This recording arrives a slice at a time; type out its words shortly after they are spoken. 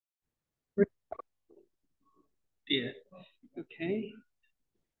dear. Okay.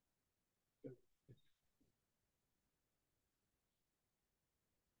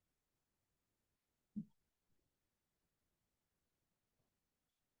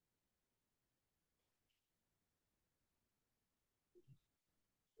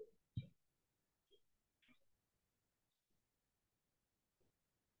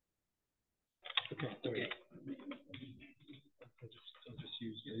 Okay, sorry.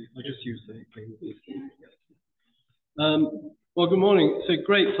 I'll just use the well, good morning. It's a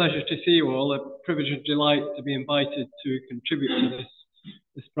great pleasure to see you all. A privilege and delight to be invited to contribute to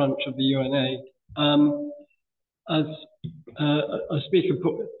this branch of the UNA. As a speaker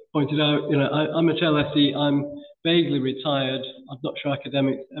pointed out, you know, I'm at LSE. I'm vaguely retired. I'm not sure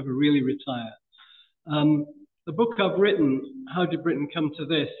academics ever really retire. The book I've written, How Did Britain Come to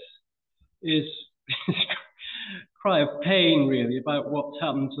This, is a cry of pain, really, about what's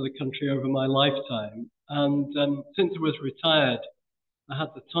happened to the country over my lifetime. And since I was retired, I had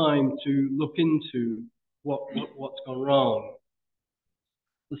the time to look into what's gone wrong.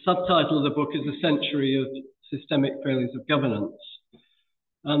 The subtitle of the book is A Century of Systemic Failures of Governance.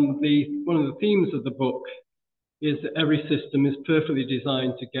 And one of the themes of the book is that every system is perfectly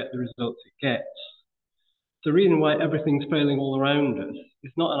designed to get the results it gets. The reason why everything's failing all around us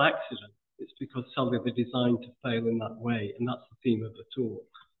is not an accident. It's because sadly they're designed to fail in that way, and that's the theme of the talk.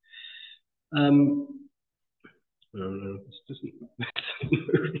 No, this doesn't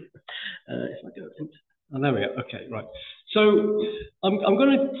move. If I go into, oh, there we go. Okay, right. So I'm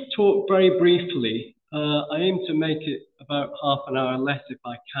going to talk very briefly. I aim to make it about half an hour less if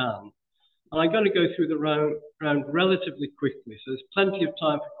I can. And I'm going to go through the round relatively quickly, so there's plenty of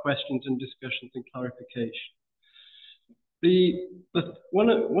time for questions and discussions and clarification.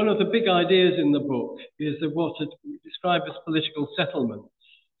 One of the big ideas in the book is that what we describe as political settlements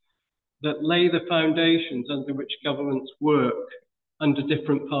that lay the foundations under which governments work under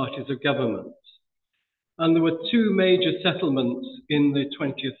different parties of government. And there were two major settlements in the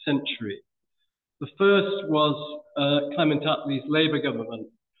 20th century. The first was Clement Attlee's Labour government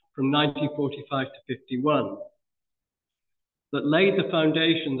from 1945 to 51 that laid the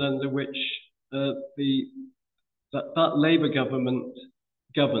foundations under which that Labour government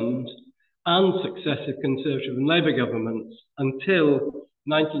governed and successive Conservative and Labour governments until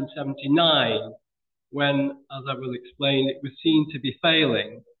 1979, when, as I will explain, it was seen to be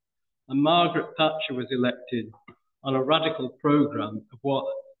failing, and Margaret Thatcher was elected on a radical programme of what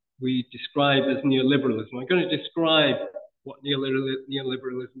we describe as neoliberalism. I'm going to describe what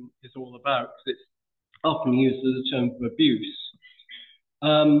neoliberalism is all about, because it's often used as a term of abuse.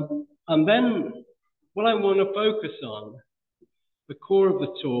 And then what I want to focus on, the core of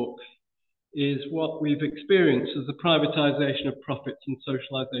the talk, is what we've experienced as the privatization of profits and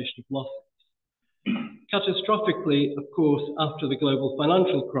socialization of losses. Catastrophically, of course, after the global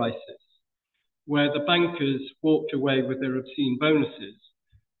financial crisis, where the bankers walked away with their obscene bonuses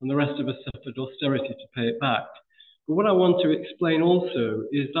and the rest of us suffered austerity to pay it back. But what I want to explain also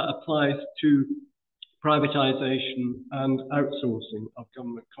is that applies to privatization and outsourcing of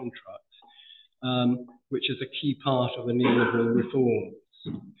government contracts, which is a key part of the neoliberal reforms.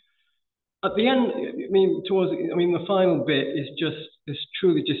 At the end, the final bit is just this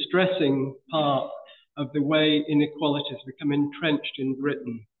truly distressing part of the way inequalities become entrenched in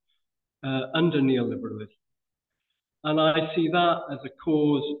Britain under neoliberalism. And I see that as a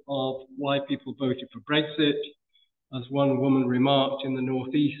cause of why people voted for Brexit. As one woman remarked in the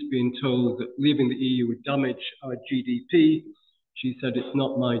Northeast, being told that leaving the EU would damage our GDP, she said, "It's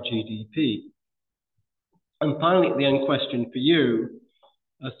not my GDP." And finally, at the end, question for you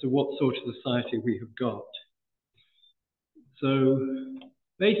as to what sort of society we have got. So,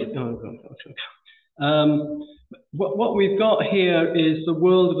 basically, what we've got here is the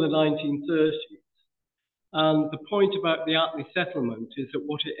world of the 1930s. And the point about the Attlee settlement is that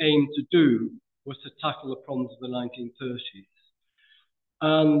what it aimed to do was to tackle the problems of the 1930s.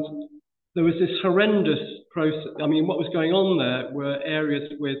 And there was this horrendous process. I mean, what was going on there were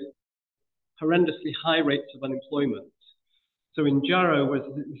areas with horrendously high rates of unemployment. So in Jarrow,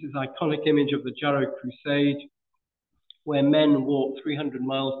 this is an iconic image of the Jarrow Crusade, where men walked 300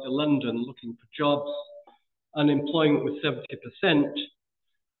 miles to London looking for jobs. Unemployment was 70%.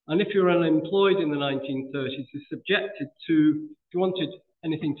 And if you were unemployed in the 1930s, you're subjected to, if you wanted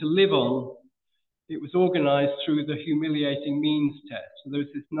anything to live on, it was organized through the humiliating means test. So there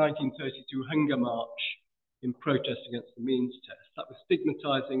was this 1932 hunger march in protest against the means test. That was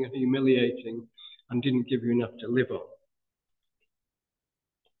stigmatizing and humiliating and didn't give you enough to live on.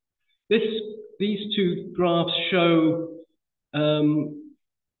 These two graphs show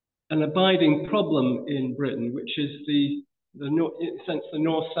a an abiding problem in Britain, which is in a sense, the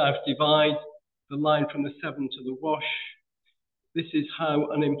north-south divide, the line from the Severn to the Wash. This is how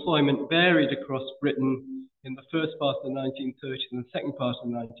unemployment varied across Britain in the first part of the 1930s and the second part of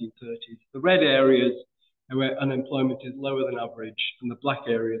the 1930s. The red areas are where unemployment is lower than average, and the black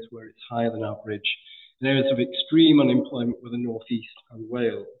areas where it's higher than average. And areas of extreme unemployment were the northeast and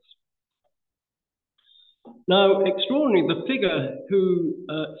Wales. Now, extraordinary, the figure who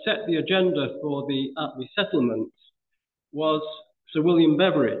set the agenda for the Attlee settlement was Sir William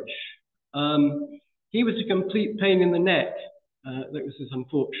Beveridge. He was a complete pain in the neck. That was just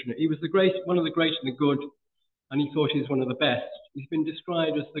unfortunate. He was one of the great and the good, and he thought he was one of the best. He's been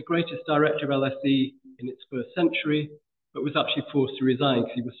described as the greatest director of LSE in its first century, but was actually forced to resign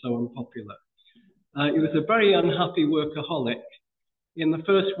because he was so unpopular. He was a very unhappy workaholic. In the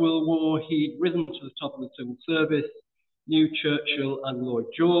First World War, he'd risen to the top of the civil service, knew Churchill and Lloyd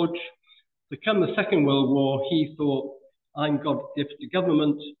George. To come the Second World War, he thought, I'm God's gift to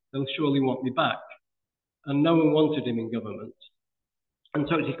government, they'll surely want me back. And no one wanted him in government. And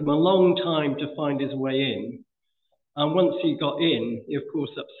so it took him a long time to find his way in. And once he got in, he of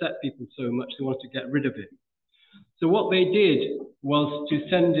course upset people so much they wanted to get rid of him. So what they did was to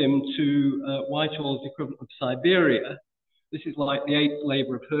send him to Whitehall's equivalent of Siberia. This is like the 8th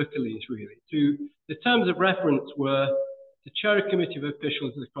labour of Hercules, really. The terms of reference were to chair a committee of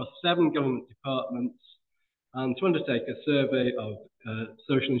officials across 7 government departments and to undertake a survey of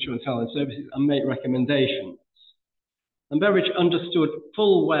social insurance, health and services and make recommendations. And Beveridge understood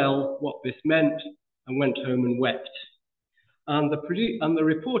full well what this meant and went home and wept. And the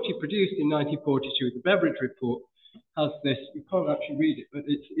report he produced in 1942, the Beveridge report, has this, you can't actually read it, but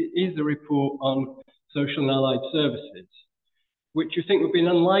it is a report on social and allied services, which you think would be an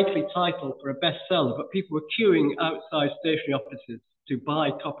unlikely title for a bestseller, but people were queuing outside stationery offices to buy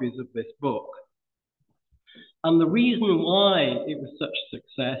copies of this book. And the reason why it was such a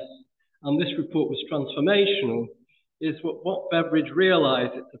success, and this report was transformational, is what Beveridge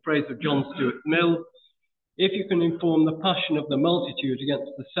realized, it's a phrase of John Stuart Mill, if you can inform the passion of the multitude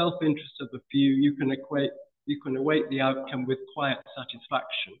against the self-interest of the few, you can await the outcome with quiet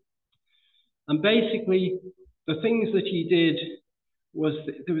satisfaction. And basically, the things that he did was,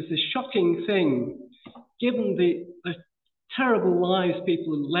 there was this shocking thing, given the terrible lives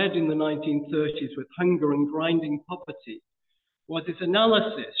people had led in the 1930s with hunger and grinding poverty, was his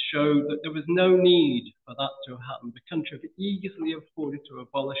analysis showed that there was no need for that to happen. The country had easily afforded to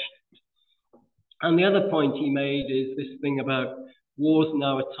abolish it. And the other point he made is this thing about war's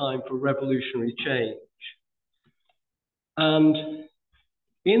now a time for revolutionary change. And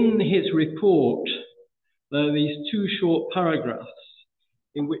in his report, there are these 2 short paragraphs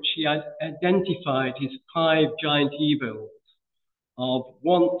in which he identified his 5 giant evils of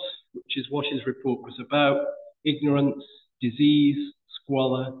want, which is what his report was about, ignorance, disease,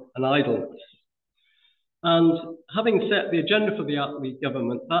 squalor, and idleness. And having set the agenda for the Attlee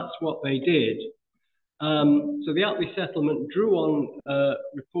government, that's what they did. So the Attlee settlement drew on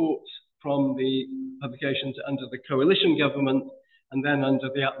reports from the publications under the coalition government and then under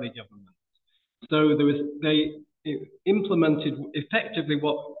the Attlee government. So they implemented effectively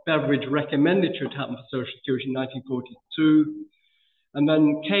what Beveridge recommended should happen for Social Security in 1942. And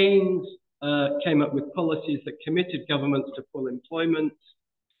then Keynes came up with policies that committed governments to full employment.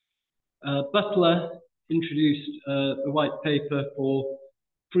 Butler introduced the white paper for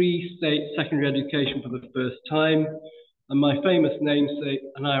free state secondary education for the first time. And my famous namesake,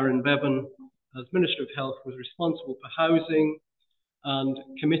 Emeritus Bevan, as Minister of Health, was responsible for housing and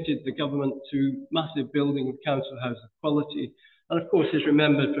committed the government to massive building of council houses of quality. And of course, is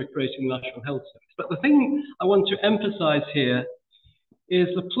remembered for creating the National Health Service. But the thing I want to emphasize here is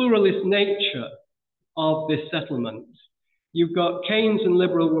the pluralist nature of this settlement. You've got Keynes and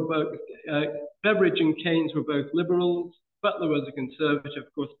Liberal were both, Beveridge and Keynes were both liberals. Butler was a conservative.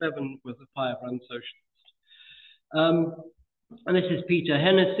 Of course, Bevan was a firebrand socialist. And this is Peter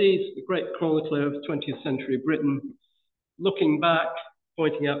Hennessy, the great chronicler of 20th century Britain, looking back,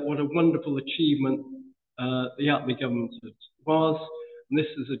 pointing out what a wonderful achievement the Attlee government was. And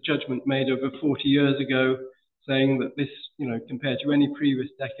this is a judgment made over 40 years ago, saying that this, compared to any previous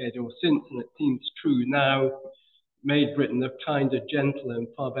decade or since, and it seems true now, made Britain a kinder, gentler, and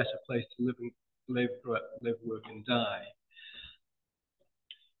far better place to live, work, and die.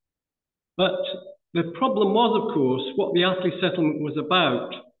 But the problem was, of course, what the Attlee settlement was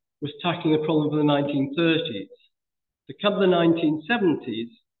about was tackling the problem of the 1930s. To come the 1970s,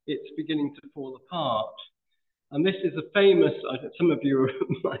 it's beginning to fall apart. And this is a famous, some of you are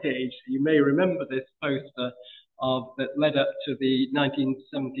my age, so you may remember this poster that led up to the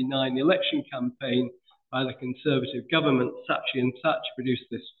 1979 election campaign by the Conservative government. Thatcher produced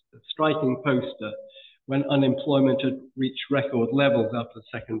this striking poster when unemployment had reached record levels after the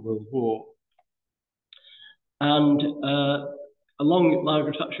Second World War. And along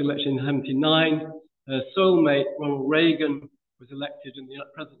Margaret Thatcher's election in 1979, her soulmate, Ronald Reagan, was elected in the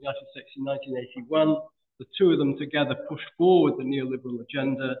President of the United States in 1981. The two of them together pushed forward the neoliberal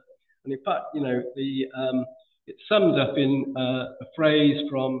agenda. And in fact, you know, it sums up in a phrase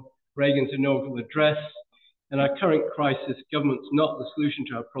from Reagan's inaugural address: "In our current crisis, government's not the solution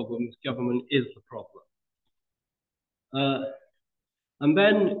to our problems, government is the problem." And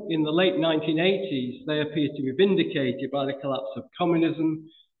then in the late 1980s, they appeared to be vindicated by the collapse of communism.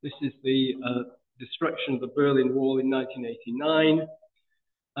 This is the destruction of the Berlin Wall in 1989.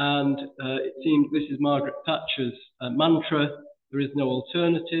 And it seems this is Margaret Thatcher's mantra: there is no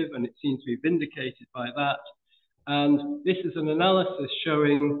alternative, and it seems to be vindicated by that. And this is an analysis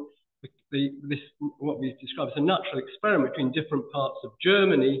showing what we describe as a natural experiment between different parts of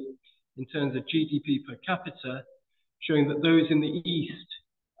Germany in terms of GDP per capita, showing that those in the East,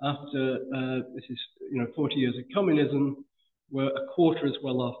 after this is 40 years of communism, were a quarter as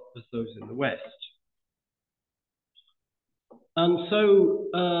well off as those in the West. And so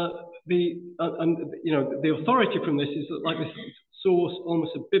the authority from this is that, like this source,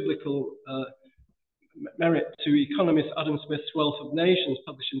 almost a biblical merit to economist Adam Smith's Wealth of Nations,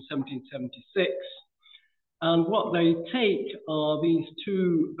 published in 1776. And what they take are these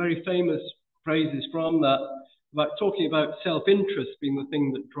two very famous phrases from that, about talking about self-interest being the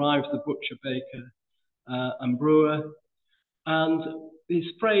thing that drives the butcher, baker, and brewer, and this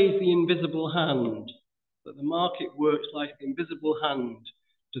phrase, the invisible hand, that the market works like the invisible hand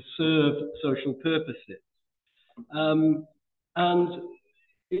to serve social purposes. And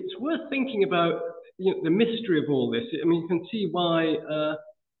it's worth thinking about the mystery of all this. I mean, you can see why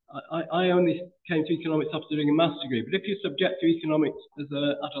I only came to economics after doing a master's degree, but if you're subject to economics as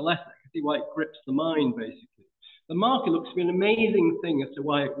an adolescent, you can see why it grips the mind, basically. The market looks to be an amazing thing as to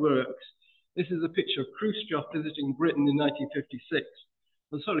why it works. This is a picture of Khrushchev visiting Britain in 1956.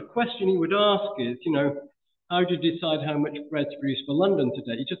 The sort of question he would ask is, how do you decide how much bread to produce for London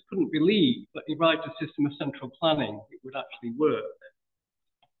today? He just couldn't believe that he write a system of central planning, it would actually work.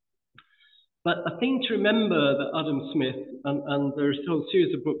 But a thing to remember that Adam Smith, and there are still a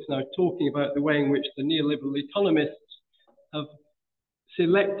series of books now talking about the way in which the neoliberal economists have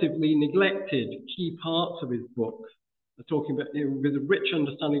selectively neglected key parts of his book. They're talking about, with a rich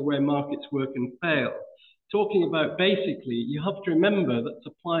understanding where markets work and fail, talking about basically, you have to remember that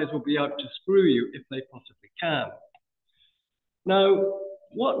suppliers will be out to screw you if they possibly can. Now,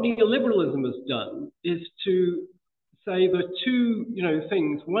 what neoliberalism has done is to say there are two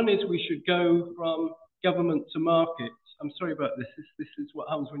things. One is we should go from government to markets. I'm sorry about this. This is what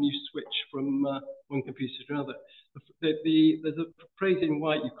happens when you switch from one computer to another. There's a phrase in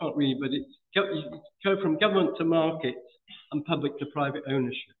white you can't read, but it's you go from government to markets and public to private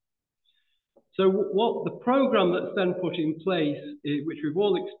ownership. So what the program that's then put in place, which we've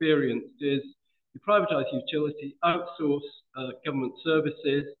all experienced, is you privatize utility, outsource government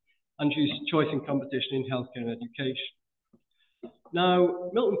services, and use choice and competition in healthcare and education.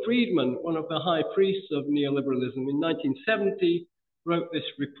 Now, Milton Friedman, one of the high priests of neoliberalism, in 1970 wrote this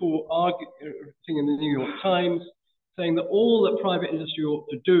report thing in the New York Times, saying that all that private industry ought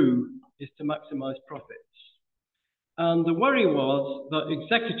to do is to maximize profits. And the worry was that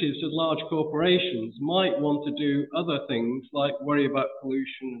executives of large corporations might want to do other things, like worry about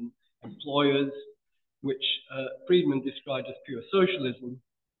pollution and employers, which Friedman described as pure socialism.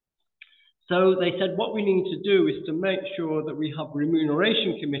 So they said what we need to do is to make sure that we have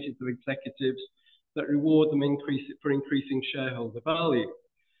remuneration committees of executives that reward them for increasing shareholder value.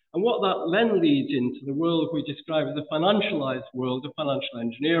 And what that then leads into the world we describe as a financialized world of financial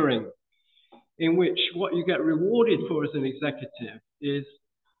engineering, in which what you get rewarded for as an executive is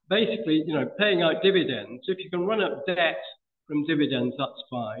basically, paying out dividends. If you can run up debt from dividends, that's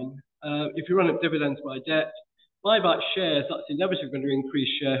fine. If you run up dividends by debt, buy back shares, that's inevitably going to increase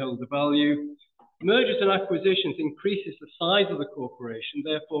shareholder value. Mergers and acquisitions increases the size of the corporation,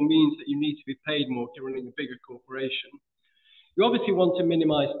 therefore means that you need to be paid more to running a bigger corporation. You obviously want to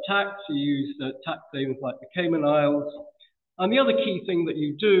minimize tax. You use tax havens like the Cayman Islands. And the other key thing that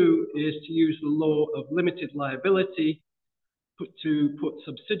you do is to use the law of limited liability to put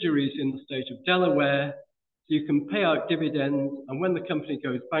subsidiaries in the state of Delaware, so you can pay out dividends, and when the company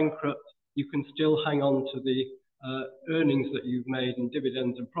goes bankrupt, you can still hang on to the earnings that you've made and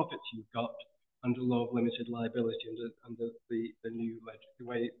dividends and profits you've got under law of limited liability, under the new the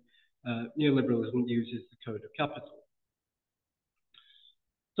way neoliberalism uses the code of capital.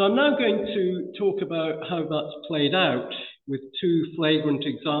 So I'm now going to talk about how that's played out with two flagrant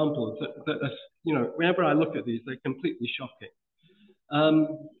examples that are, you know, whenever I look at these, they're completely shocking.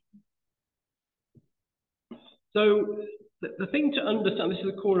 So the thing to understand, this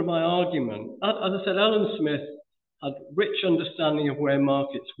is the core of my argument. As I said, Adam Smith had rich understanding of where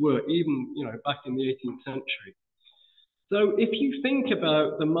markets were, even, you know, back in the 18th century. So if you think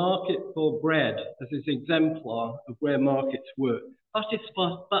about the market for bread as this exemplar of where markets were, that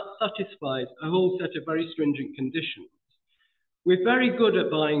satisfies a whole set of very stringent conditions. We're very good at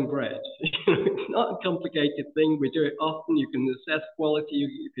buying bread. It's not a complicated thing. We do it often. You can assess quality.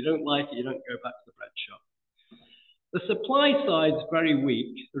 If you don't like it, you don't go back to the bread shop. The supply side is very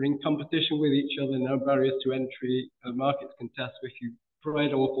weak. They're in competition with each other, no barriers to entry. The markets can test. If you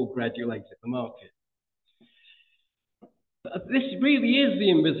provide awful bread, you'll exit the market. This really is the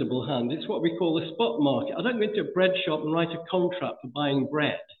invisible hand. It's what we call the spot market. I don't go into a bread shop and write a contract for buying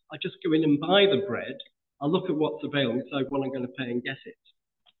bread. I just go in and buy the bread. I look at what's available and decide what I'm going to pay and get it.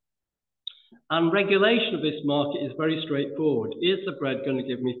 And regulation of this market is very straightforward. Is the bread going to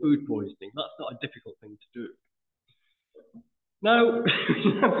give me food poisoning? That's not a difficult thing to do. Now,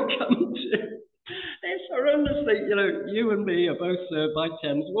 we never come to this horrendously, you know, you and me are both served by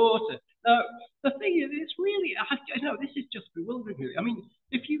Thames Water. Now, the thing is, it's really, I know, this is just bewildering. I mean,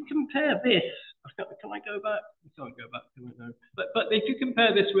 if you compare this, can I go back? You can't go back, can I? No. But if you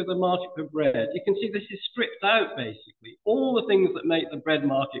compare this with the market for bread, you can see this is stripped out, basically. All the things that make the bread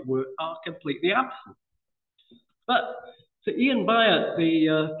market work are completely absent. But, so Ian Byatt,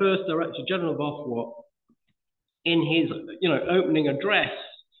 the first Director General of Ofwat, in his, you know, opening address,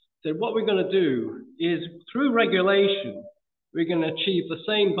 said what we're going to do is, through regulation, we're going to achieve the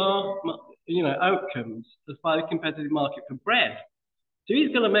same outcomes as by the competitive market for bread. So he's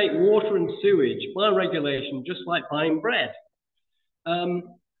going to make water and sewage by regulation just like buying bread. And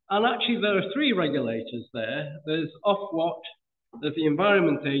actually there are three regulators there. There's Ofwat, there's the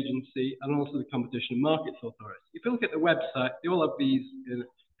Environment Agency, and also the Competition and Markets Authority. If you look at the website, they all have these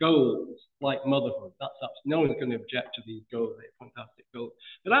goals like motherhood. That's no one's going to object to these goals. They're fantastic goals.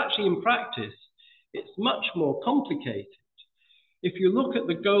 But actually in practice, it's much more complicated. If you look at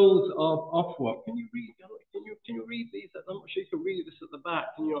the goals of Ofwat, can you read these? I'm not sure you can read this at the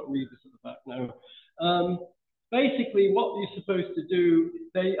back. Can you not read this at the back? No. Basically, what you're supposed to do,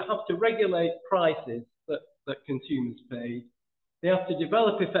 they have to regulate prices that consumers pay. They have to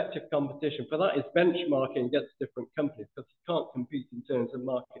develop effective competition. For that is benchmarking against different companies, because you can't compete in terms of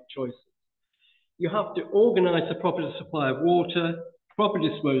market choices. You have to organize the proper supply of water, proper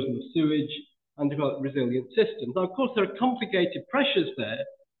disposal of sewage, and develop resilient systems. Now, of course, there are complicated pressures there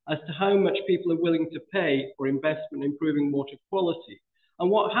as to how much people are willing to pay for investment in improving water quality. And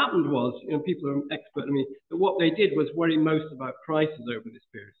what happened was, you know, people are expert, that what they did was worry most about prices over this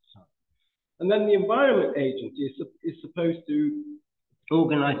period of time. And then the Environment Agency is supposed to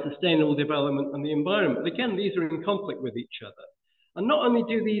organize sustainable development and the environment. Again, these are in conflict with each other. And not only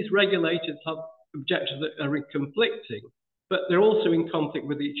do these regulators have objectives that are conflicting, but they're also in conflict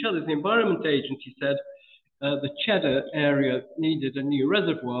with each other. The Environment Agency said the Cheddar area needed a new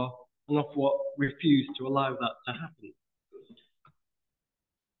reservoir, and Ofwat refused to allow that to happen.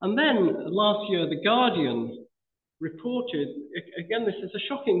 And then last year, The Guardian reported, again, this is a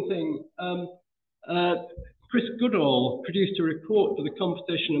shocking thing, Chris Goodall produced a report for the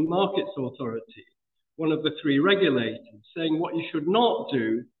Competition and Markets Authority, one of the three regulators, saying what you should not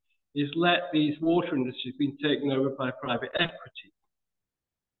do is let these water industries be taken over by private equity.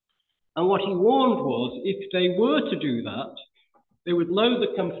 And what he warned was, if they were to do that, they would load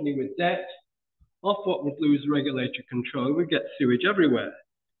the company with debt, Ofwat would lose regulatory control, we'd get sewage everywhere.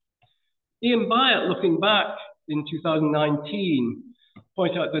 Ian Byatt, looking back in 2019,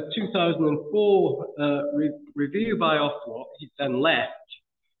 pointed out the 2004 review by Ofwat, he then left,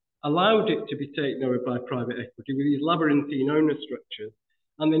 allowed it to be taken over by private equity with these labyrinthine owner structures,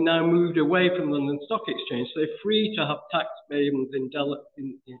 and they now moved away from the London Stock Exchange. So they're free to have tax havens in tax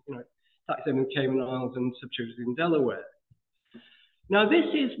havens in Cayman Islands and subsidiaries in Delaware. Now, this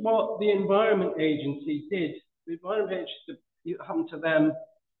is what the Environment Agency did. The Environment Agency, it happened to them.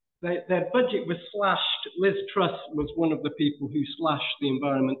 Their budget was slashed. Liz Truss was one of the people who slashed the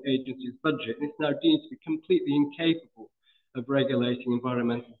Environment Agency's budget, and it's now deemed to be completely incapable of regulating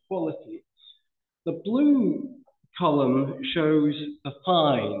environmental quality. The blue column shows a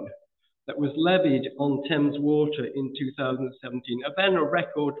fine that was levied on Thames Water in 2017, then a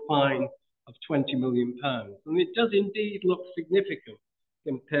record fine of £20 million. And it does indeed look significant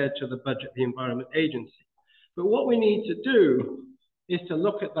compared to the budget of the Environment Agency. But what we need to do is to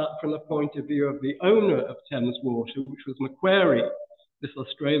look at that from the point of view of the owner of Thames Water, which was Macquarie, this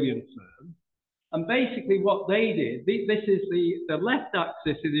Australian firm. And basically what they did, this is the left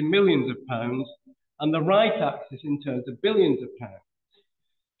axis is in millions of pounds, and the right axis in terms of billions of pounds.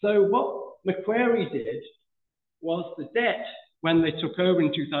 So what Macquarie did was the debt, when they took over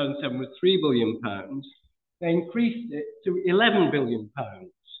in 2007, was £3 billion. They increased it to £11 billion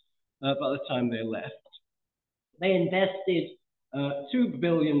by the time they left. They invested £2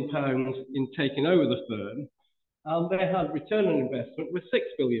 billion in taking over the firm, and they had return on investment with £6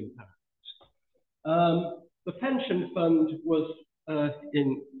 billion. The pension fund was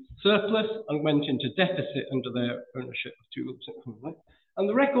in surplus and went into deficit under their ownership of 2%. And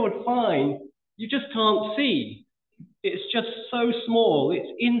the record fine, you just can't see. It's just so small, it's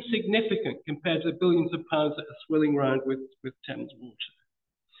insignificant compared to the billions of pounds that are swirling around with Thames Water.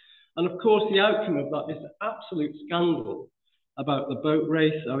 And of course, the outcome of that is an absolute scandal about the boat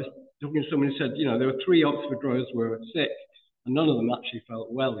race. I was talking to someone who said, you know, there were 3 Oxford rowers who were sick, and none of them actually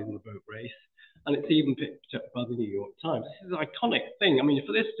felt well in the boat race. And it's even picked up by the New York Times. This is an iconic thing. I mean,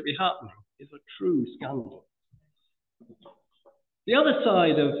 for this to be happening is a true scandal. The other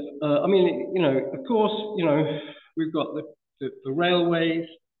side of, I mean, you know, of course, you know, we've got the railways,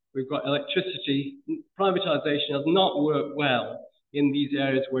 we've got electricity. Privatisation has not worked well in these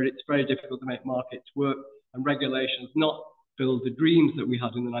areas where it's very difficult to make markets work, and regulations not build the dreams that we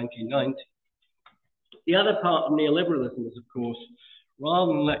had in the 1990s. The other part of neoliberalism is, of course,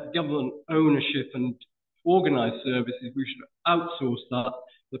 rather than let government ownership and organised services, we should outsource that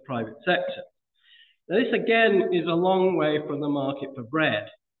to the private sector. Now, this again is a long way from the market for bread.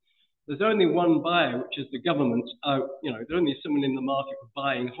 There's only one buyer, which is the government. You know, there's only someone in the market for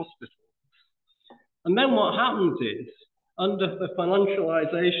buying hospitals. And then what happens is, under the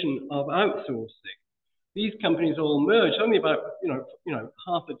financialisation of outsourcing, these companies all merge. Only about,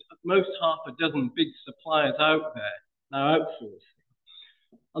 most half a dozen big suppliers out there now outsourcing.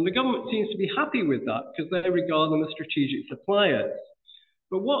 And the government seems to be happy with that because they regard them as strategic suppliers.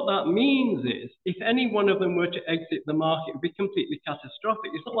 But what that means is, if any one of them were to exit the market, it would be completely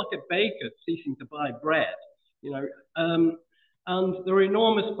catastrophic. It's not like a baker ceasing to buy bread, you know. And there are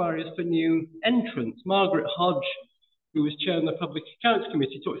enormous barriers for new entrants. Margaret Hodge, who was chair of the Public Accounts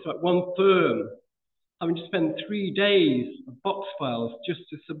Committee, talks about one firm having to spend 3 days of box files just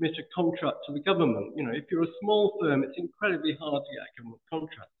to submit a contract to the government. You know, if you're a small firm, it's incredibly hard to get a government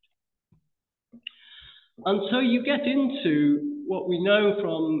contract. And so you get into what we know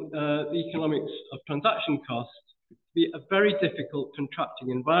from the economics of transaction costs to be a very difficult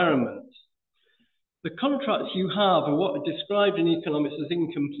contracting environment. The contracts you have are what are described in economics as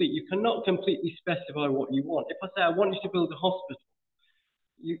incomplete. You cannot completely specify what you want. If I say I want you to build a hospital,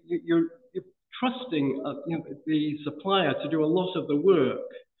 you're trusting the supplier to do a lot of the work.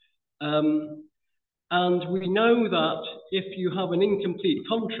 And we know that if you have an incomplete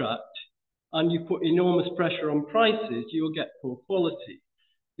contract and you put enormous pressure on prices, you'll get poor quality.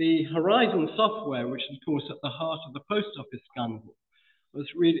 The Horizon software, which is of course at the heart of the post office scandal, was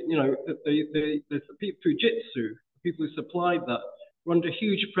really, you know, the people, Fujitsu, the people who supplied that, were under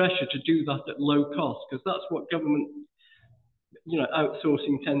huge pressure to do that at low cost, because that's what government, you know,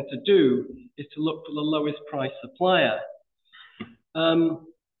 outsourcing tend to do, is to look for the lowest price supplier,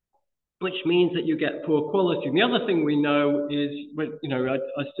 which means that you get poor quality. And the other thing we know is, you know,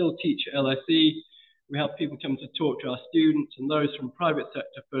 I still teach at LSE. We have people come to talk to our students, and those from private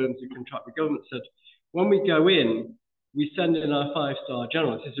sector firms who contract with government said, when we go in, we send in our 5-star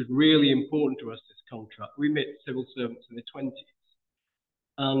generals. This is really important to us, this contract. We meet civil servants in the 20s.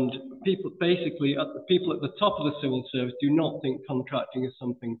 And people, basically, people at the top of the civil service do not think contracting is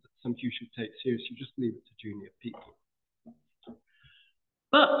something that some of you should take seriously. You just leave it to junior people.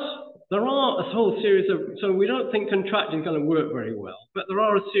 But there are a whole series of, so we don't think contracting is going to work very well, but there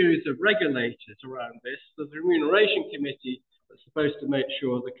are a series of regulators around this. There's a remuneration committee that's supposed to make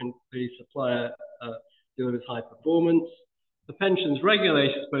sure the supplier delivers high performance. The pensions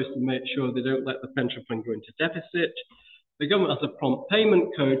regulator is supposed to make sure they don't let the pension fund go into deficit. The government has a prompt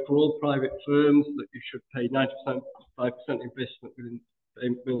payment code for all private firms that you should pay 95% investment within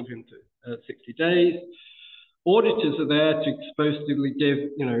 60 days. Auditors are there to supposedly give,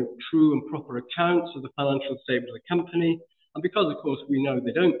 you know, true and proper accounts of the financial statement of the company. And because, of course, we know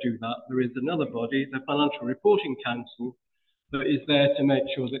they don't do that, there is another body, the Financial Reporting Council, that is there to make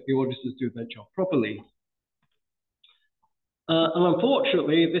sure that the auditors do their job properly. And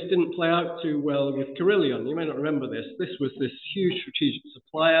unfortunately, this didn't play out too well with Carillion. You may not remember this. This was this huge strategic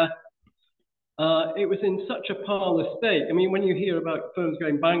supplier. It was in such a parlous state. I mean, when you hear about firms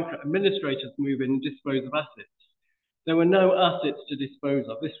going bankrupt, administrators move in and dispose of assets. There were no assets to dispose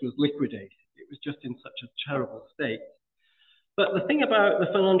of. This was liquidated. It was just in such a terrible state. But the thing about the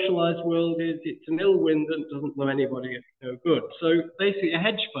financialised world is it's an ill wind that doesn't know anybody no good. So basically a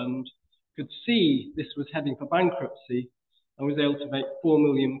hedge fund could see this was heading for bankruptcy and was able to make £4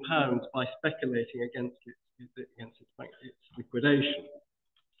 million by speculating against its liquidation.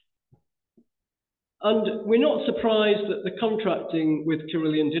 And we're not surprised that the contracting with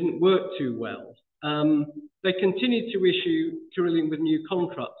Carillion didn't work too well. They continued to issue Carillion with new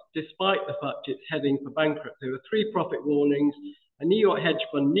contracts, despite the fact it's heading for bankruptcy. There were 3 profit warnings. A New York hedge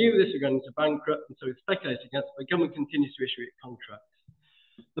fund knew this was going to bankrupt, and so it speculated against it. The government continues to issue its contracts.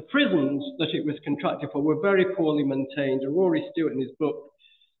 The prisons that it was contracted for were very poorly maintained. And Rory Stewart in his book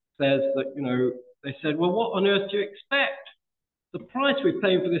says that, they said, well, what on earth do you expect? The price we're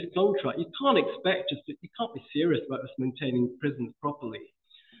paying for this contract, you can't expect us to, you can't be serious about us maintaining prisons properly.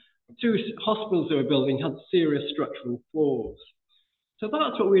 2 hospitals they were building had serious structural flaws. So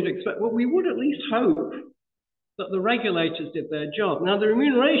that's what we'd expect. Well, we would at least hope that the regulators did their job. Now, the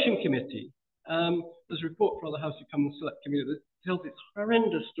Remuneration Committee, there's a report from the House of Commons Select Committee that tells this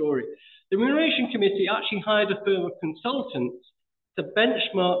horrendous story. The Remuneration Committee actually hired a firm of consultants to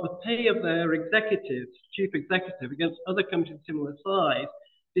benchmark the pay of their executives, chief executive, against other companies of similar size,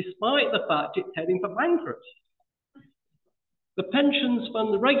 despite the fact it's heading for bankruptcy. The pensions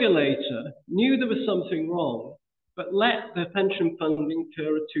fund regulator knew there was something wrong, but let the pension fund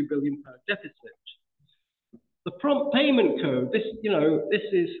incur a £2 billion deficit. The prompt payment code,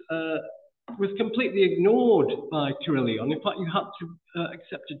 was completely ignored by Carillion. In fact, you had to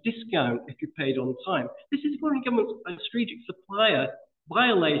accept a discount if you paid on time. This is foreign government's strategic supplier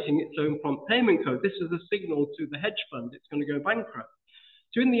violating its own prompt payment code. This is a signal to the hedge fund it's going to go bankrupt.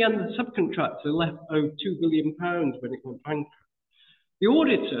 So in the end, the subcontractor left owed £2 billion when it went bankrupt. The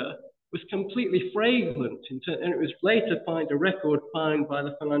auditor was completely fragrant, and it was later fined a record fine by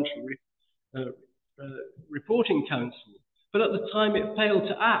the Financial Reporting Council. But at the time, it failed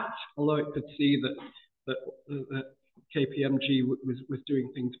to act, although it could see that KPMG was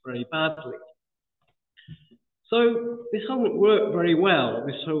doing things very badly. So this hasn't worked very well,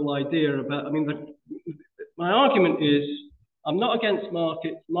 this whole idea about, my argument is, I'm not against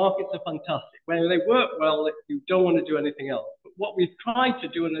markets. Markets are fantastic. When they work well, you don't want to do anything else. But what we've tried to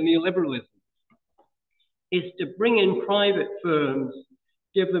do in the neoliberalism is to bring in private firms,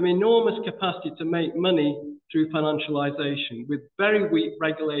 give them enormous capacity to make money through financialization with very weak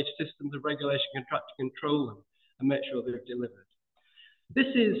regulated systems of regulation contract to control them and make sure they're delivered.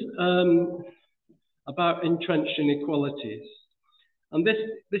 This is about entrenched inequalities. And this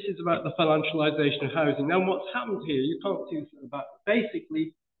is about the financialization of housing. Now, what's happened here, you can't see this about,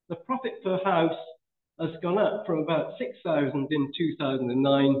 basically, the profit per house has gone up from about 6,000 in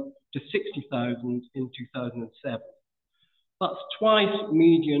 2009 to 60,000 in 2007. That's twice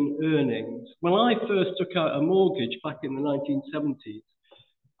median earnings. When I first took out a mortgage back in the 1970s,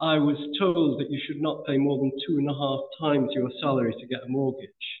 I was told that you should not pay more than 2.5 times your salary to get a mortgage.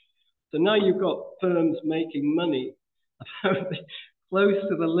 So now you've got firms making money about close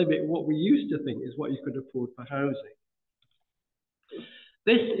to the limit of what we used to think is what you could afford for housing.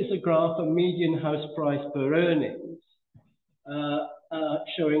 This is a graph of median house price per earnings,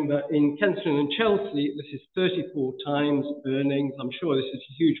 showing that in Kensington and Chelsea, this is 34 times earnings. I'm sure this is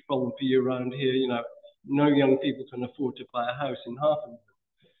a huge problem for you around here. No young people can afford to buy a house in Harpenden.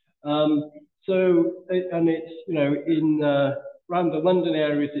 And it's, in around the London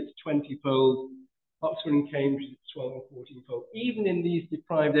areas, it's 20-fold. Oxford and Cambridge, it's 12 and 14-fold. Even in these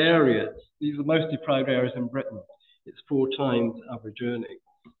deprived areas, these are the most deprived areas in Britain, it's 4 times average earnings.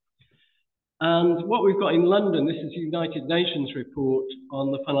 And what we've got in London, this is the United Nations report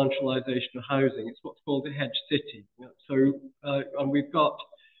on the financialization of housing. It's what's called a hedge city. And we've got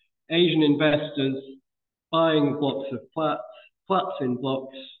Asian investors buying blocks of flats in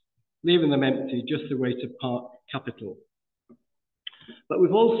blocks, leaving them empty, just a way to park capital. But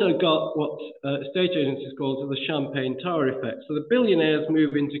we've also got what estate agencies call the Champagne Tower effect. So the billionaires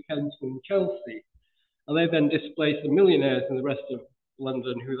move into Kensington and Chelsea, and they then displace the millionaires in the rest of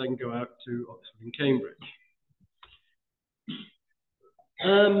London, who then go out to Oxford and Cambridge.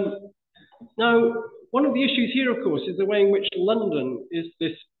 Now, one of the issues here, of course, is the way in which London is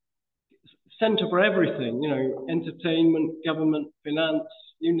this centre for everything, entertainment, government, finance,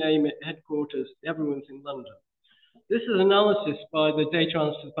 you name it, headquarters, everyone's in London. This is analysis by the data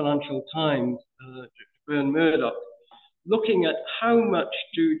analyst of the Financial Times, Bern Murdoch, looking at how much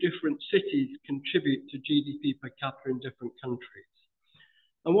do different cities contribute to GDP per capita in different countries.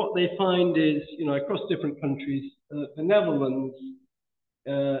 And what they find is, across different countries, the Netherlands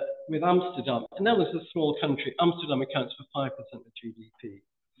with Amsterdam. And now there's a small country. Amsterdam accounts for 5% of GDP.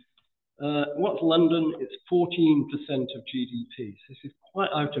 What's London? It's 14% of GDP. So this is quite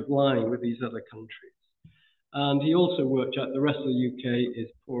out of line with these other countries. And he also worked out the rest of the UK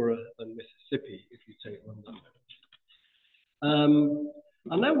is poorer than Mississippi, if you take London.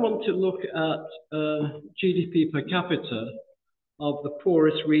 I now want to look at GDP per capita of the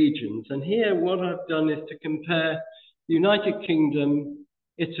poorest regions. And here what I've done is to compare the United Kingdom,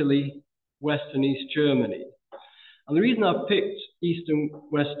 Italy, West and East Germany. And the reason I've picked East and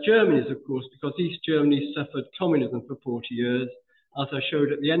West Germany is, of course, because East Germany suffered communism for 40 years. As I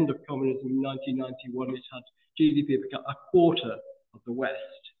showed at the end of communism in 1991, it had GDP become a quarter of the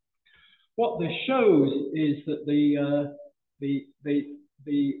West. What this shows is that the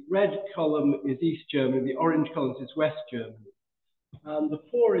red column is East Germany, the orange column is West Germany. And the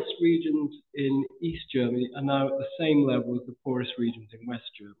poorest regions in East Germany are now at the same level as the poorest regions in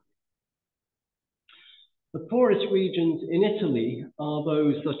West Germany. The poorest regions in Italy are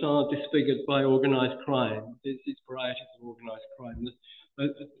those that are disfigured by organised crime. These varieties of organised crime.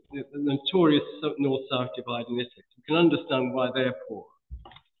 The notorious north-south divide in Italy. You can understand why they're poor.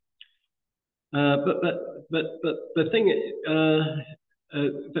 But the thing is,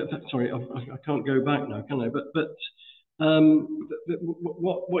 sorry, I can't go back now, can I?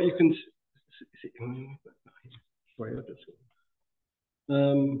 What you can see, sorry, I just,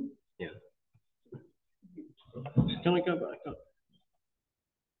 yeah. Can I go back?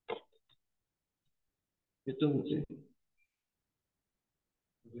 It doesn't seem.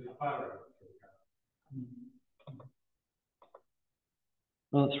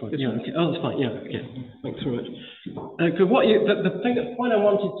 Oh, that's right. Yeah. Okay. Oh, that's fine. Yeah. Okay. Thanks very much. Because the point I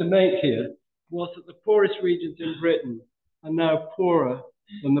wanted to make here was that the poorest regions in Britain are now poorer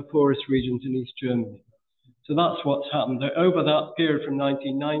than the poorest regions in East Germany. So that's what's happened. Over that period from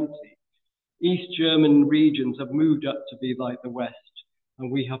 1990, East German regions have moved up to be like the West,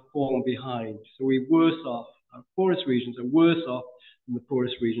 and we have fallen behind. So we're worse off. Our poorest regions are worse off than the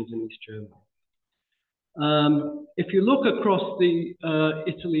poorest regions in East Germany. If you look across the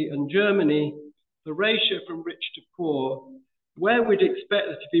Italy and Germany, the ratio from rich to poor, where we'd expect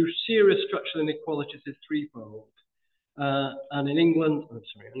there to be serious structural inequalities is threefold. And in England, I'm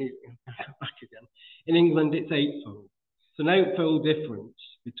sorry, I need to go back again. In England, it's eightfold. It's an eightfold difference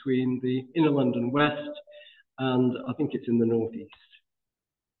between the inner London West and I think it's in the Northeast.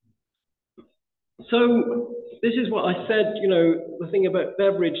 So this is what I said, you know, the thing about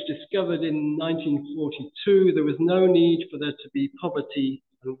Beveridge discovered in 1942, there was no need for there to be poverty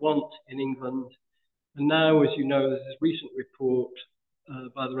and want in England. And now, as you know, there's this recent report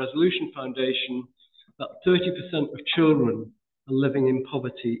by the Resolution Foundation that 30% of children are living in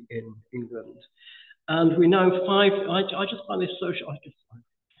poverty in England. And we now I just find this social,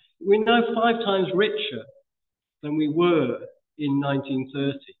 we're now 5 times richer than we were in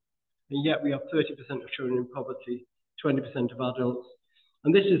 1930. And yet we have 30% of children in poverty, 20% of adults.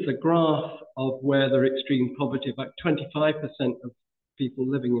 And this is the graph of where there is extreme poverty, about 25% of people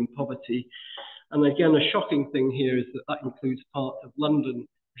living in poverty. And again, a shocking thing here is that that includes parts of London,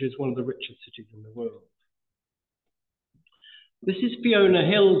 which is one of the richest cities in the world. This is Fiona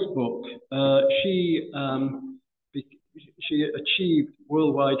Hill's book. She achieved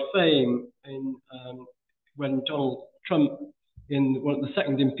worldwide fame in, when Donald Trump, in one of the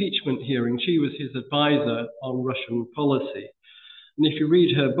second impeachment hearing, she was his advisor on Russian policy. And if you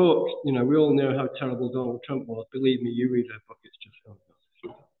read her book, you know, we all know how terrible Donald Trump was. Believe me, you read her book, it's just,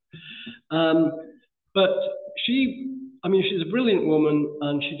 but she, I mean, she's a brilliant woman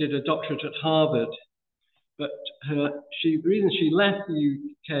and she did a doctorate at Harvard. But the reason she left the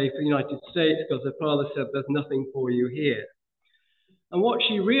UK for the United States because her father said, there's nothing for you here. And what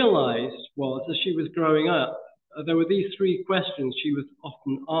she realized was, as she was growing up, there were these 3 questions she was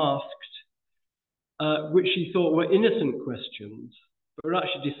often asked, which she thought were innocent questions, but were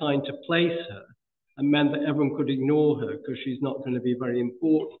actually designed to place her and meant that everyone could ignore her because she's not going to be very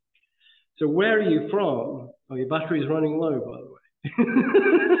important. So where are you from? Oh, your battery's running low, by the way.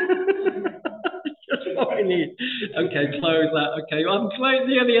 Just what we need. Okay, close that. Okay, I'm close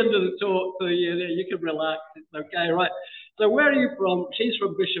near the end of the talk, so you can relax. It's okay, right? So where are you from? She's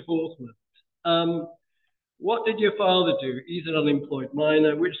from Bishop Auckland. What did your father do? He's an unemployed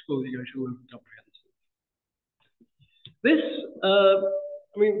miner. Which school did you go to? Local comprehensive. This,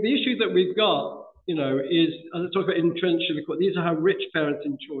 I mean, the issue that we've got, you know, is, as I talk about entrenched inequality, these are how rich parents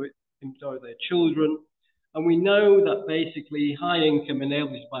enjoy their children. And we know that basically high income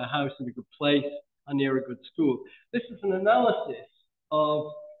enables you to buy a house in a good place and near a good school. This is an analysis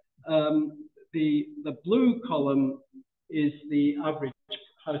of the blue column is the average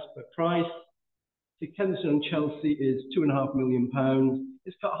house per price. See, Kensington and Chelsea is £2.5 million.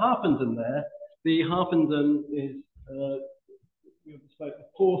 It's got Harpenden there. The Harpenden is the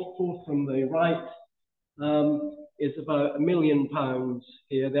fourth from the right. Is about £1 million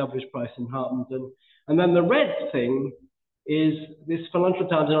here, the average price in Harpenden. And then the red thing is this Financial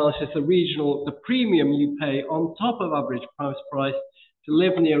Times analysis, the premium you pay on top of average house price to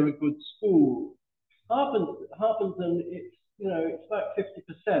live near a good school. Harpenden, it's about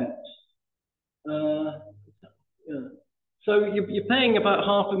 50%. So you're paying about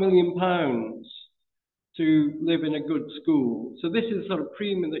 £500,000 to live in a good school. So this is the sort of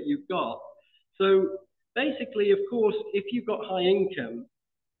premium that you've got. So basically, of course, if you've got high income,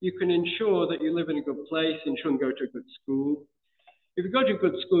 you can ensure that you live in a good place, ensure and go to a good school. If you go to a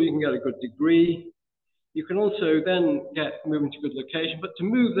good school, you can get a good degree. You can also then move into a good location. But to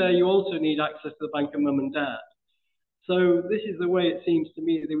move there, you also need access to the bank of mum and dad. So this is the way it seems to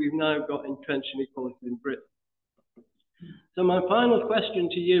me that we've now got entrenched inequality in Britain. So my final question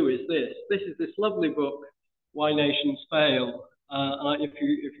to you is this. This is this lovely book, Why Nations Fail. If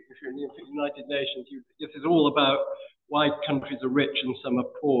you're in the United Nations, this is all about why countries are rich and some are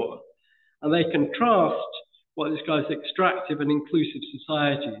poor. And they contrast what this guy's extractive and inclusive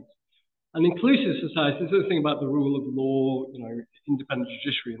societies. And inclusive societies, there's a thing about the rule of law, independent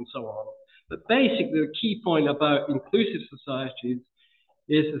judiciary and so on. But basically, the key point about inclusive societies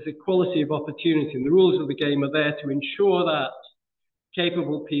is this equality of opportunity. And the rules of the game are there to ensure that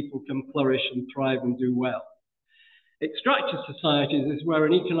capable people can flourish and thrive and do well. Extractive societies is where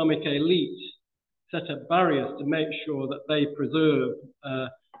an economic elite set up barriers to make sure that they preserve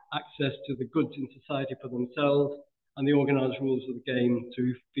access to the goods in society for themselves and the organised rules of the game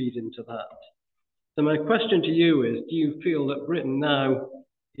to feed into that. So my question to you is, do you feel that Britain now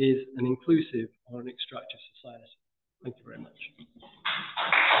is an inclusive or an extractive society? Thank you very much.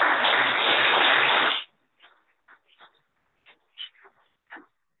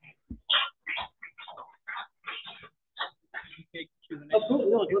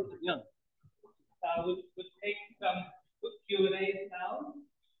 We'll take some Q&As now.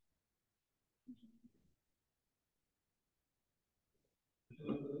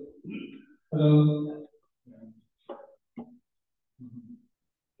 Hello.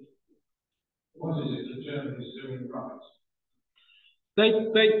 What is it that Germany is doing right?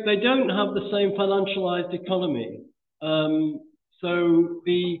 They don't have the same financialized economy. There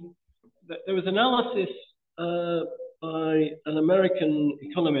was analysis by an American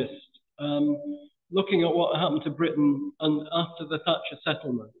economist looking at what happened to Britain and after the Thatcher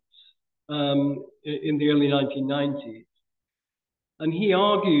settlements in the early 1990s. And he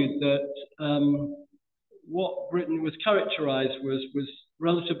argued that what Britain was characterized was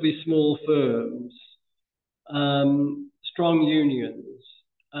relatively small firms, strong unions,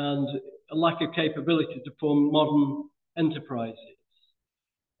 and a lack of capability to form modern enterprises.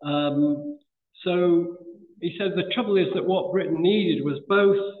 So he said the trouble is that what Britain needed was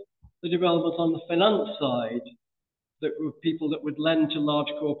both the development on the finance side, that were people that would lend to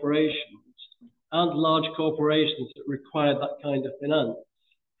large corporations, and large corporations that required that kind of finance.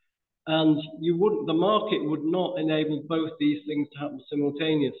 And the market would not enable both these things to happen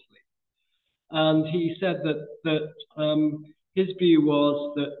simultaneously. And he said that his view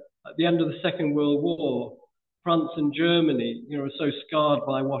was that at the end of the Second World War, France and Germany, were so scarred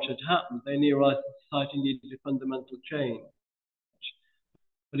by what had happened, they realized that society needed a fundamental change.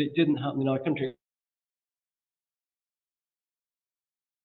 But it didn't happen in our country.